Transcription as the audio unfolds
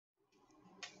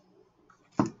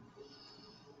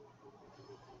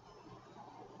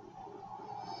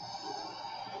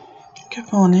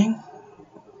Good morning.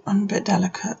 I'm a bit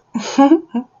delicate.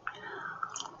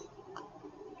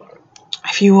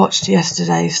 If you watched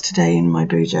yesterday's Today in my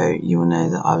BuJo, you will know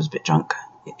that I was a bit drunk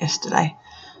yesterday.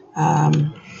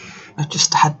 I've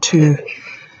just had 2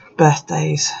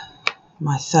 birthdays.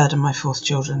 My 3rd and my 4th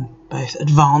children both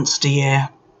advanced a year.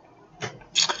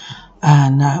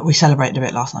 And we celebrated a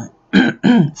bit last night.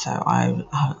 So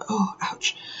oh,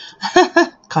 ouch.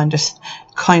 kind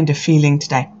of feeling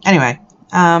today. Anyway,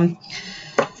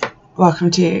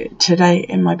 welcome to Today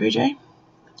in my BuJo.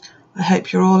 I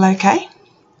hope you're all okay.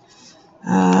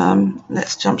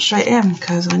 Let's jump straight in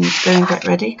because I need to go and get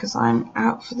ready because I'm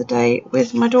out for the day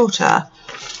with my daughter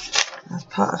as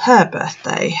part of her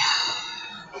birthday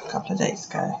a couple of days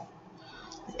ago.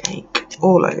 I ache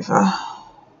all over.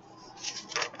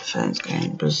 The phone's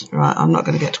going right. I'm not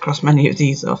going to get to cross many of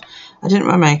these off. I didn't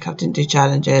wear makeup, didn't do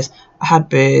challenges. I had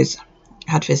booze,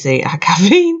 I had fizzy, I had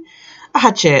caffeine, I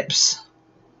had chips.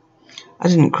 I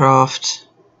didn't craft.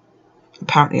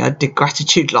 Apparently I did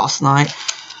gratitude last night.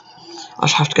 I'll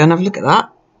have to go and have a look at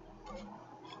that.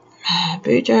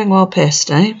 BuJoing while pissed,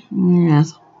 eh?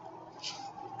 Yes.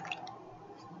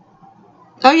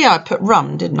 Oh yeah, I put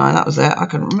rum, didn't I? That was it. I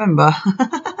couldn't remember.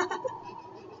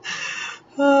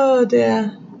 Oh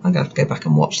dear. I'm going to have to go back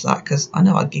and watch that because I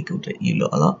know I giggled at you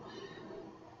lot a lot.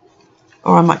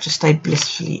 Or I might just stay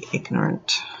blissfully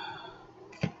ignorant.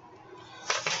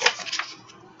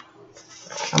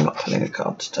 I'm not pulling a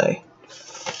card today.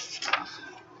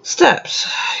 Steps.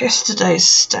 Yesterday's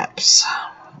steps.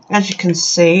 As you can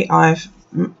see, I've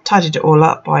tidied it all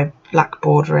up by black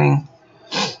bordering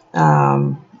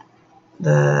the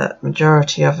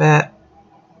majority of it.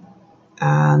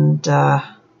 And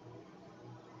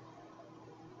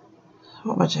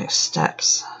what am I doing?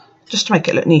 Steps. Just to make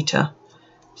it look neater.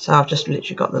 So I've just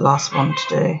literally got the last one to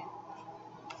do.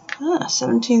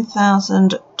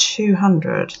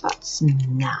 17,200. That's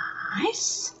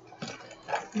nice.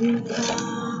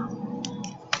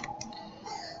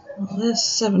 Well, there's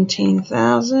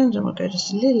 17,000, and we'll go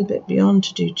just a little bit beyond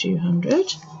to do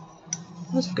 200.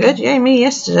 That's good. Yay me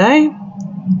yesterday.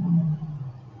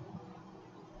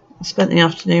 I spent the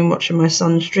afternoon watching my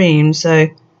son's stream, so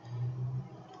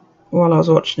while I was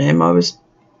watching him, I was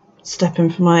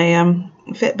stepping for my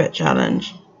Fitbit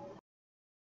challenge.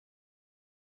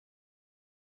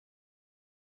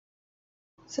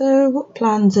 So, what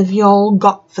plans have y'all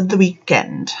got for the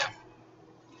weekend?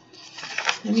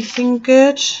 Anything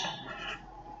good?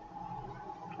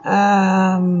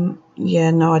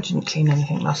 Yeah, no, I didn't clean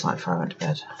anything last night before I went to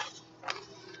bed.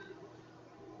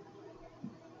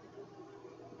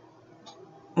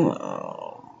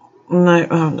 Oh, no,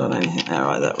 I haven't done anything there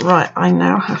either. Right, I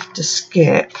now have to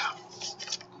skip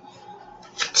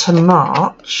to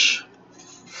March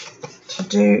to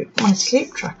do my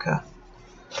sleep tracker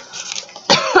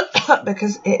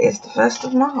because it is the 1st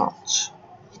of March.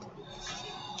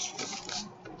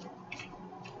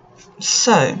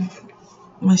 So,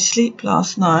 my sleep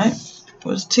last night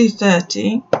was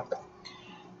 2:30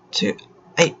 to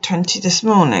 8:20 this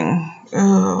morning.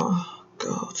 Oh,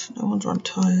 God, no wonder I'm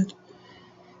tired.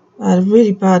 I had a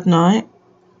really bad night,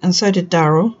 and so did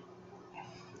Daryl.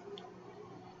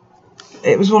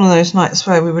 It was one of those nights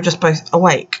where we were just both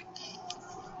awake,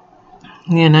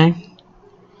 you know.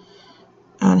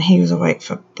 And he was awake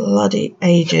for bloody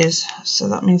ages, so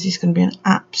that means he's going to be an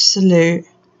absolute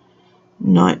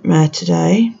nightmare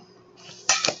today.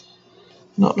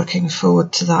 Not looking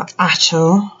forward to that at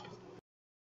all.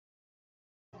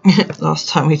 Last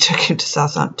time we took him to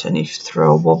Southampton, he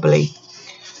threw a wobbly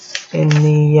in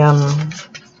the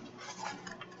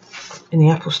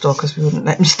Apple store because we wouldn't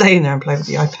let him stay in there and play with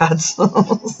the iPads.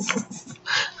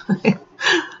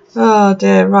 Oh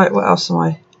dear. Right, what else am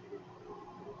I?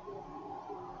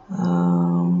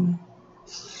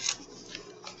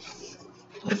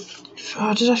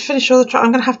 Oh, did I finish all the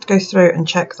I'm going to have to go through and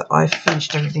check that I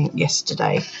finished everything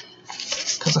yesterday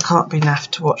because I can't be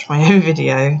naffed to watch my own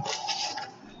video.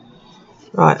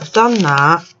 Right, I've done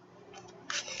that.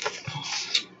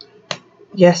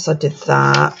 Yes, I did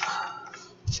that.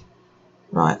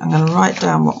 Right, I'm going to write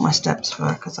down what my steps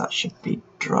were because that should be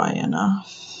dry enough.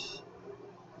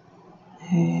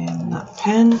 In that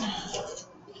pen,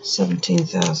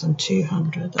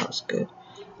 17,200. That was good.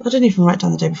 I didn't even write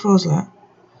down the day before's lot.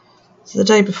 So the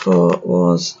day before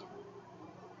was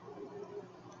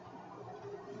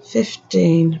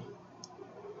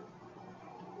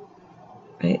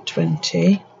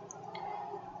 15,820,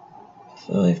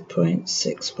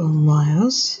 5.61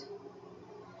 miles.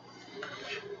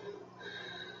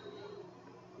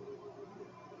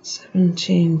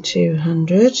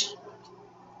 17,200,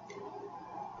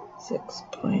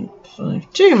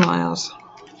 6.52 miles.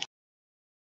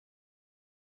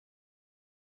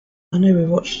 I know we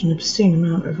watched an obscene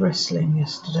amount of wrestling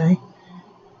yesterday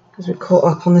because we caught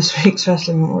up on this week's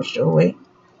wrestling and watched it all week.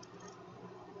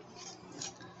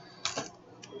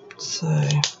 So,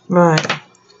 right.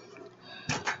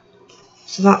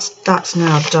 So that's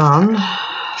now done.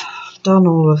 Done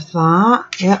all of that.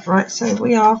 Yep, right, so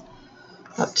we are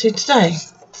up to today.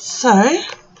 So,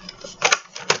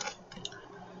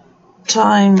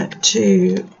 time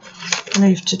to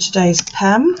move to today's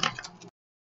PEM.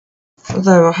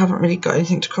 Although I haven't really got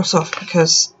anything to cross off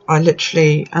because I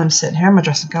literally am sitting here in my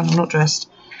dressing gown. I'm not dressed.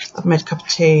 I've made a cup of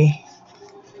tea.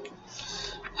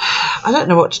 I don't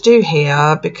know what to do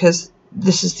here because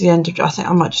this is the end of... I think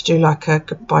I might just do like a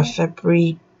goodbye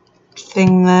February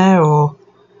thing there, or...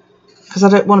 Because I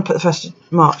don't want to put the 1st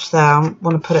of March there. I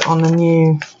want to put it on the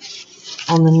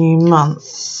new month.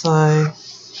 So,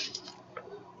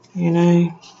 you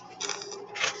know...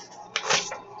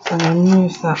 So I'm going to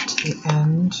move that to the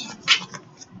end.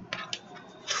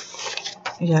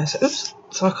 Yeah, so, oops,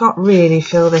 so I can't really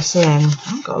fill this in.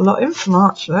 I've got a lot in for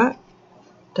March, look.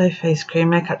 Day face cream,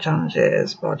 makeup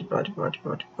challenges, body.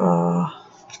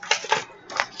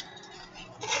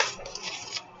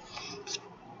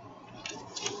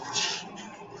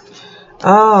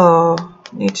 Oh,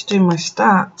 need to do my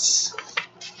stats.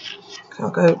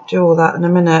 I'll go do all that in a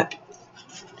minute.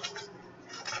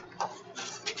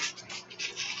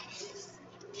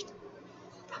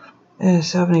 Yeah,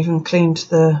 so I haven't even cleaned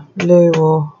the loo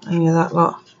or any of that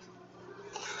lot.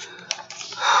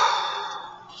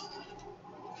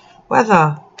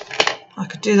 Weather. I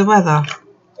could do the weather.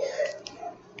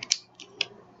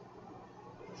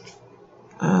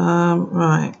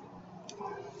 Right.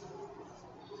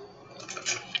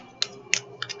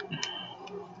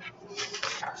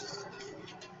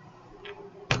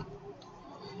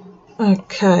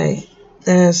 Okay,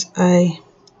 there's a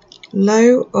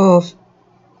low of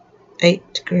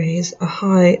 8 degrees, a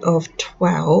high of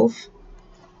 12.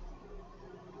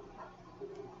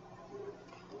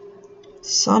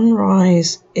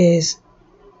 Sunrise is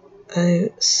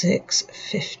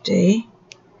 06:50.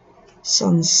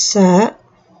 Sunset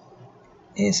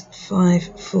is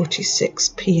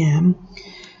 5:46 p.m.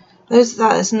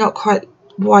 That is not quite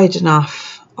wide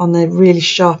enough on the really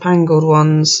sharp angled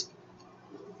ones.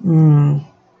 Only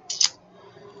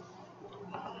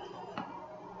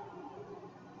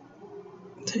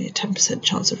a 10%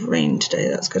 chance of rain today.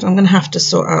 That's good. I'm going to have to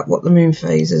sort out what the moon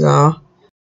phases are.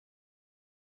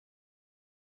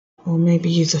 Or maybe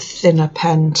use a thinner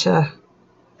pen to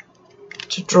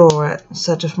draw it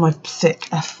instead of my thick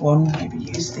F1. Maybe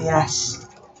use the S,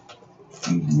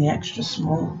 even the extra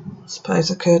small. I suppose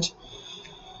I could.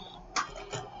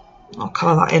 I'll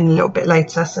colour that in a little bit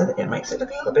later so that it makes it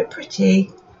look a little bit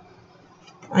pretty.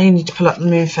 I need to pull up the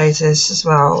moon phases as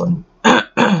well and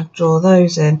draw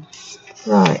those in.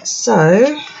 Right,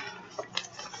 so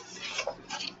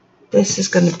this is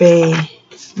going to be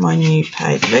my new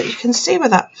page. Look, you can see where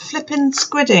that flipping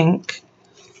squid ink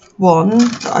one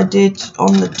that I did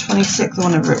on the 26th or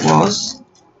whenever it was,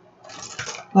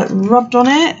 like rubbed on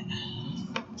it. I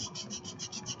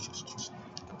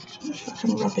don't know if I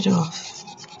can rub it off.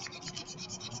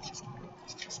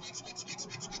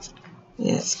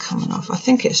 Yeah, it's coming off. I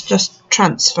think it's just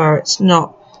transfer, it's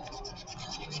not.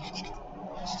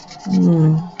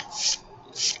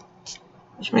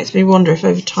 Which makes me wonder if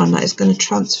over time that is going to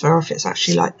transfer or if it's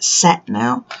actually like set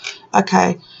now.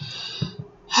 Okay.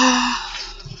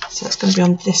 So it's going to be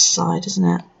on this side, isn't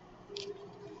it?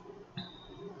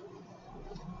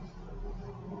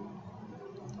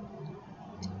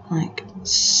 Like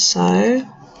so.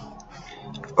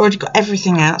 I've already got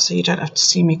everything out, so you don't have to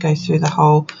see me go through the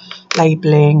whole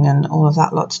labelling and all of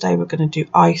that lot. Today we're going to do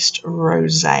Iced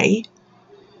Rosé.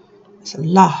 It's a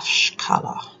lush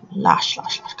colour. Lush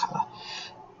colour.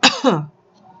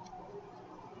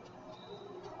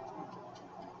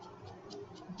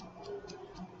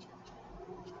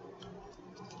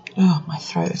 Oh, my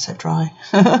throat is so dry.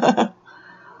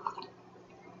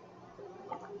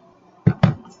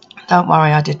 Don't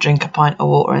worry, I did drink a pint of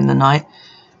water in the night,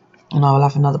 and I will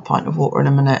have another pint of water in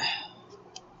a minute.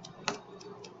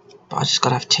 But I just got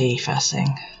to have tea first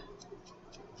thing.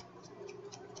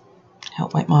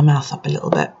 Help wake my mouth up a little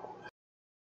bit.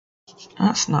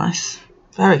 That's nice.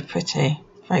 Very pretty.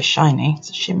 Very shiny. It's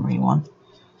a shimmery one.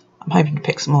 I'm hoping to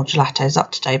pick some more gelatos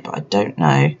up today, but I don't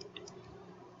know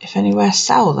if anywhere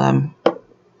sell them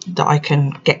that I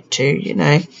can get to, you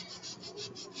know.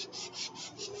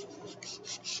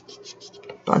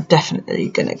 But I'm definitely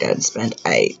going to go and spend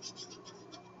a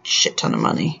shit ton of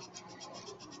money.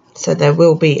 So there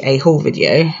will be a haul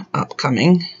video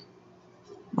upcoming.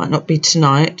 Might not be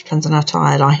tonight, depends on how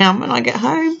tired I am when I get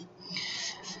home.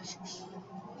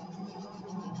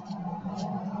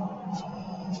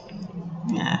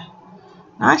 Yeah,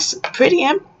 nice, pretty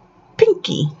and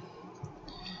pinky.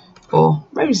 Or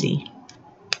rosy.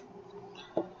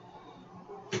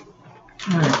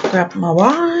 Right, grab my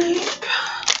wipe.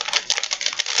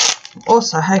 I'm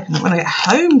also hoping that when I get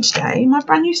home today, my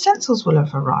brand new stencils will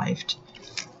have arrived.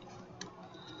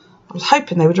 I was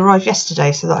hoping they would arrive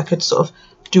yesterday so that I could sort of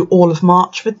do all of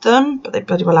March with them, but they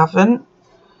bloody well haven't.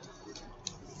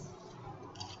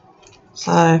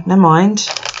 So, never mind.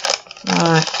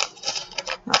 Right,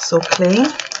 that's all clean.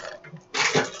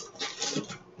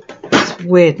 It's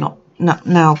weird not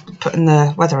now putting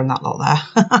the weather in that lot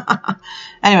there.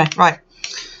 Anyway, right.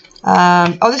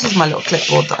 Oh, this is my little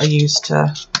clipboard that I use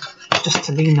just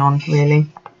to lean on, really.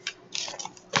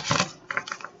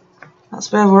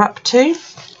 That's where we're up to.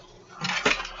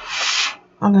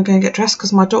 I'm going to go and get dressed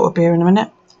because my daughter will be here in a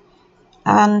minute.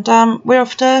 And we're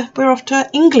off to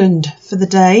England for the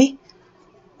day.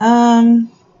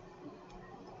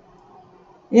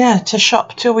 Yeah, to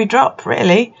shop till we drop,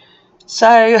 really. So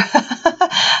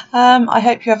I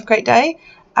hope you have a great day,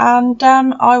 and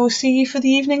I will see you for the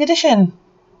evening edition.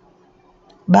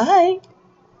 Bye.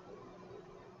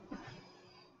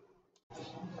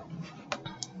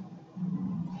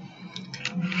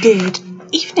 Good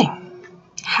evening.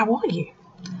 How are you?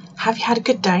 Have you had a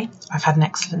good day? I've had an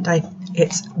excellent day.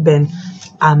 It's been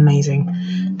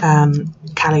amazing.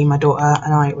 Callie, my daughter,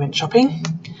 and I went shopping,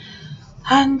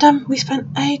 and we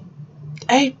spent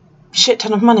a shit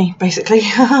ton of money, basically.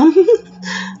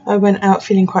 I went out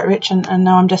feeling quite rich, and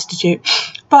now I'm destitute.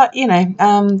 But, you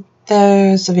know,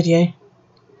 there's a video.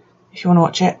 If you want to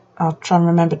watch it, I'll try and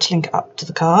remember to link it up to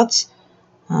the cards.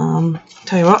 Tell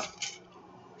you what.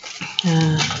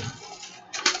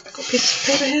 Got a piece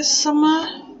of paper here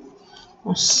somewhere.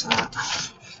 What's that?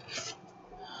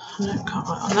 No, can't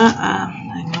write on that.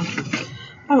 Hang on.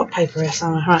 I've got paper here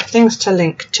somewhere. Right, things to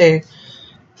link to.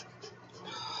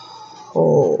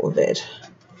 Vid.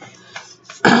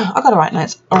 I've got to write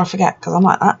notes or I forget because I'm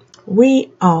like that.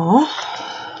 We are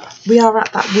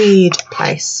at that weird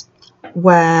place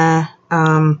where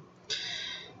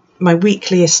my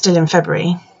weekly is still in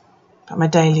February, but my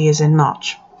daily is in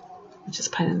March, which is a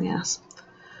pain in the ass.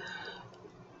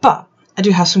 But I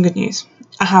do have some good news.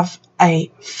 I have a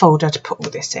folder to put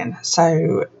all this in.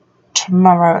 So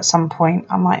tomorrow at some point,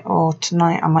 or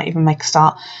tonight, I might even make a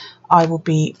start. I will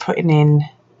be putting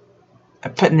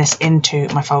this into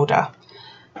my folder.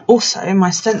 Also, my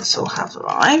stencil has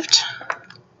arrived,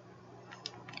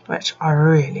 which I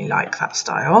really like that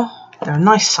style. They're a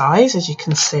nice size, as you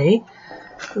can see.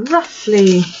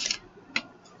 Roughly,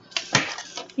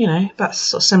 you know, about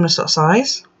similar sort of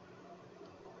size.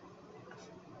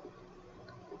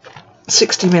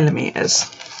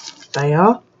 60mm they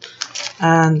are,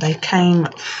 and they came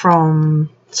from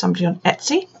somebody on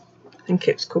Etsy. I think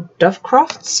it was called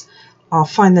Dovecrafts. I'll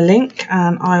find the link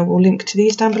and I will link to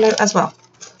these down below as well.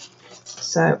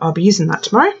 So I'll be using that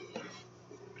tomorrow.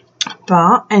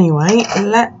 But anyway,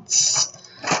 let's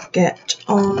get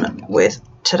on with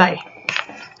today.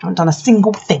 I haven't done a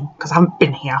single thing because I haven't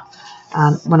been here.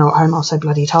 And when I got home I was so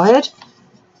bloody tired,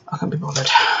 I can't be bothered.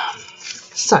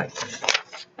 So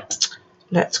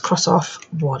let's cross off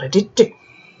what I did do.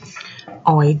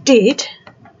 I did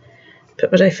put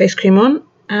my day face cream on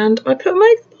and I put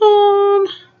makeup on.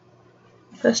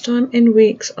 First time in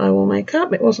weeks I wore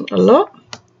makeup. It wasn't a lot,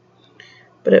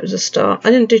 but it was a start. I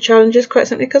didn't do challenges quite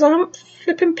simply because I haven't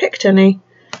flipping picked any.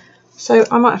 So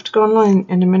I might have to go online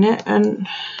in a minute and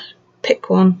pick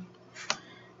one.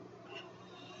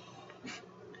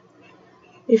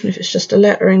 Even if it's just a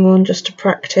lettering one, just to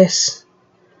practice.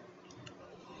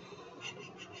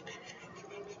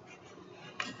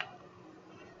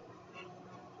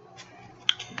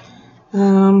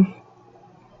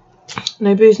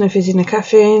 No booze, no fizzy, no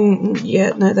caffeine. Yeah,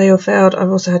 no, they all failed.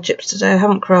 I've also had chips today. I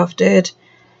haven't crafted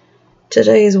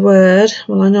today's word.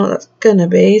 Well, I know what that's gonna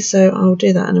be, so I'll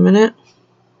do that in a minute.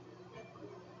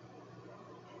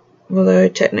 Although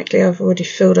technically I've already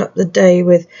filled up the day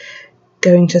with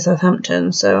going to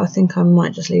Southampton, so I think I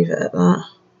might just leave it at that.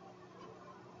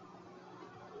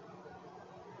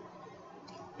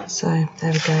 So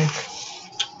there we go.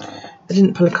 I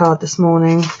didn't pull a card this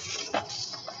morning.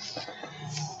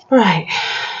 Right.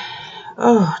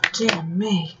 Oh dear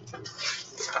me.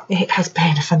 It has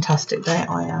been a fantastic day.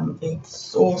 I am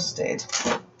exhausted.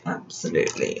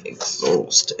 Absolutely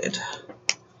exhausted.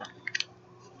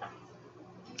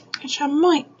 Actually, I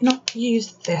might not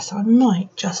use this. I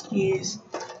might just use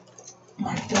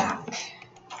my black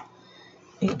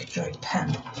BuJo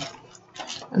pen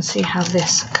and see how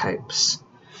this copes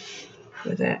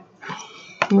with it.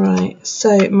 Right,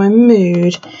 so my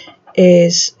mood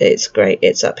is, it's great,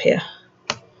 it's up here.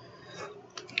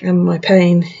 And my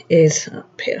pain is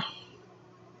up here.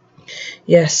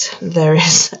 Yes, there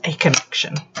is a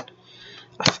connection.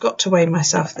 I forgot to weigh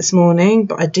myself this morning,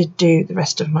 but I did do the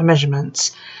rest of my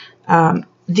measurements.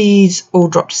 These all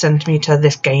dropped a centimetre,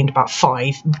 this gained about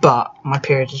 5, but my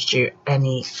period is due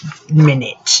any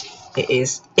minute. It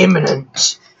is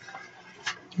imminent.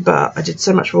 But I did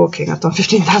so much walking, I've done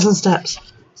 15,000 steps.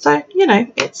 So, you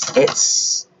know,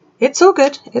 it's all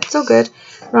good, it's all good.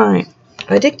 Right,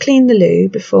 I did clean the loo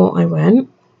before I went,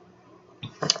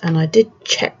 and I did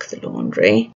check the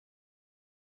laundry.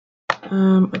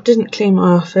 I didn't clean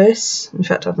my office. In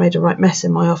fact, I've made a right mess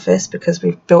in my office because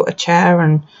we've built a chair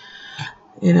and,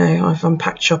 you know, I've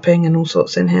unpacked shopping and all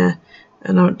sorts in here,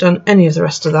 and I haven't done any of the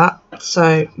rest of that.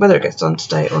 So whether it gets done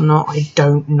today or not, I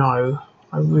don't know.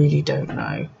 I really don't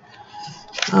know.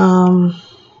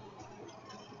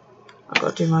 I've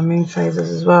got to do my moon phases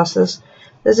as well. So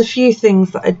there's a few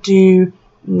things that I do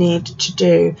need to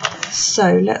do.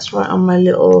 So let's write on my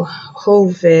little haul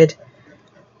vid,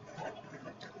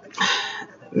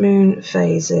 moon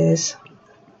phases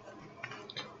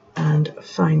and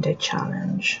find a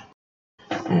challenge.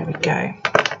 There we go.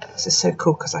 This is so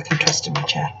cool because I can twist in my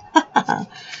chair.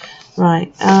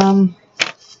 Right.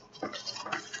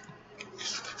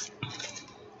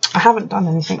 I haven't done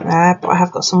anything there, but I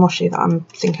have got some washi that I'm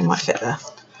thinking might fit there.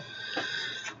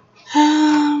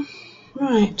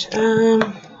 Right.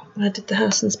 I did the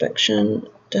house inspection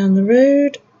down the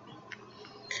road.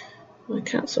 My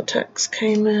council tax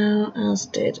came out, as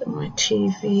did my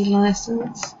TV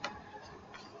licence.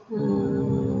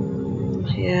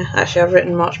 Yeah, actually I've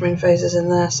written March moon phases in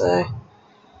there, so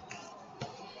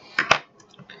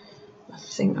I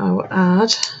think I will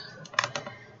add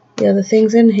the other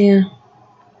things in here.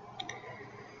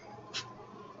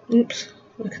 Oops,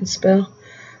 I can spell.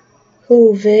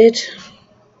 Haul vid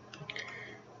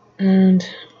and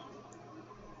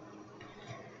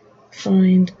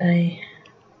find a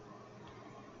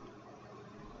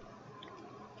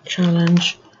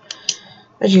challenge.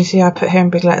 As you see, I put here in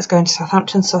big letters going to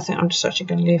Southampton, so I think I'm just actually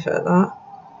going to leave it at that.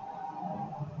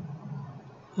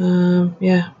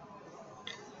 Yeah.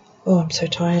 Oh, I'm so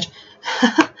tired.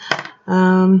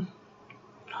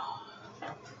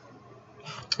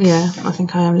 Yeah, I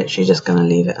think I am literally just going to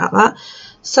leave it at that.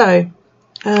 So,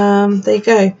 there you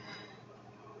go.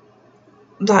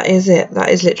 That is it. That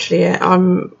is literally it.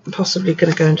 I'm possibly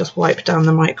going to go and just wipe down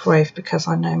the microwave because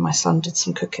I know my son did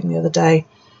some cooking the other day.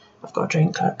 I've got a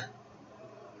drink cook.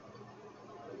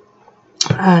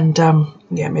 And,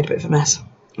 yeah, made a bit of a mess.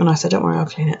 And I said, don't worry, I'll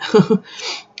clean it.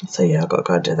 So, yeah, I've got to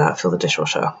go and do that, fill the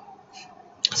dishwasher.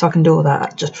 So I can do all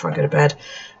that just before I go to bed,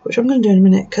 which I'm going to do in a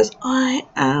minute because I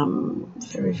am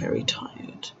very, very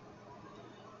tired.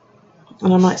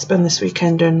 And I might spend this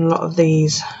weekend doing a lot of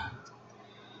these.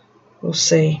 We'll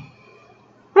see.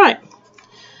 Right,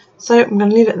 so I'm going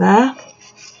to leave it there.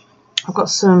 I've got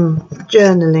some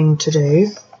journaling to do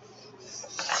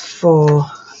for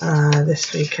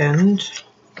this weekend.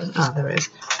 Ah, there it is.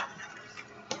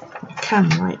 I can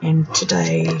write in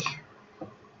today,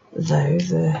 though.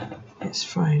 It's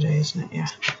Friday, isn't it? Yeah.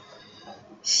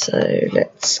 So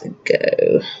let's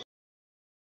go.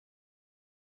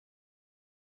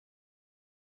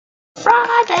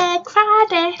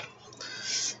 Friday.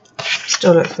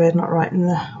 Still looks weird not writing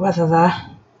the weather there.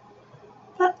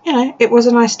 But, you know, it was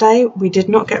a nice day. We did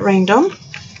not get rained on.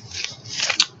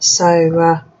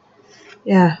 So,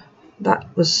 yeah,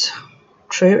 that was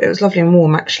true. It was lovely and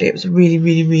warm, actually. It was a really,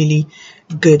 really, really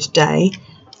good day.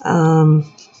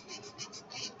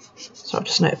 So I've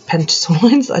just noted pencil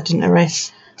lines that I didn't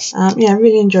erase. Yeah, I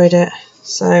really enjoyed it.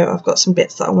 So I've got some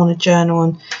bits that I want to journal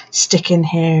and stick in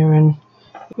here and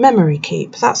memory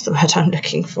keep. That's the word I'm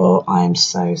looking for. I am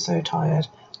so, so tired.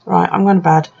 Right, I'm going to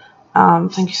bed.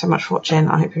 Thank you so much for watching.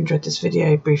 I hope you enjoyed this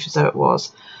video, brief as though it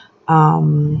was.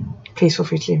 Please feel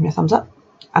free to leave me a thumbs up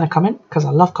and a comment, because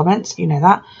I love comments, you know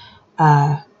that.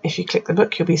 If you click the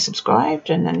book, you'll be subscribed,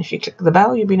 and then if you click the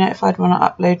bell, you'll be notified when I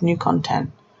upload new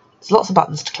content. There's lots of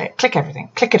buttons to click. Click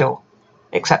everything. Click it all.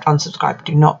 Except unsubscribe.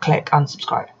 Do not click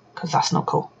unsubscribe, because that's not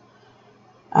cool.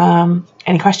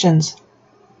 Any questions?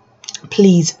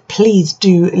 Please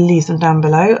do leave them down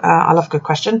below. I love a good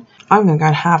question. I'm going to go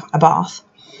and have a bath,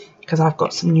 because I've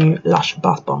got some new Lush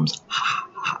bath bombs.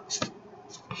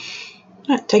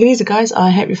 Right, take it easy, guys. I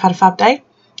hope you've had a fab day,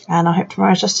 and I hope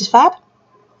tomorrow's just as fab.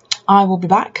 I will be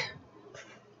back.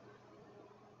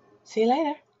 See you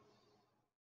later.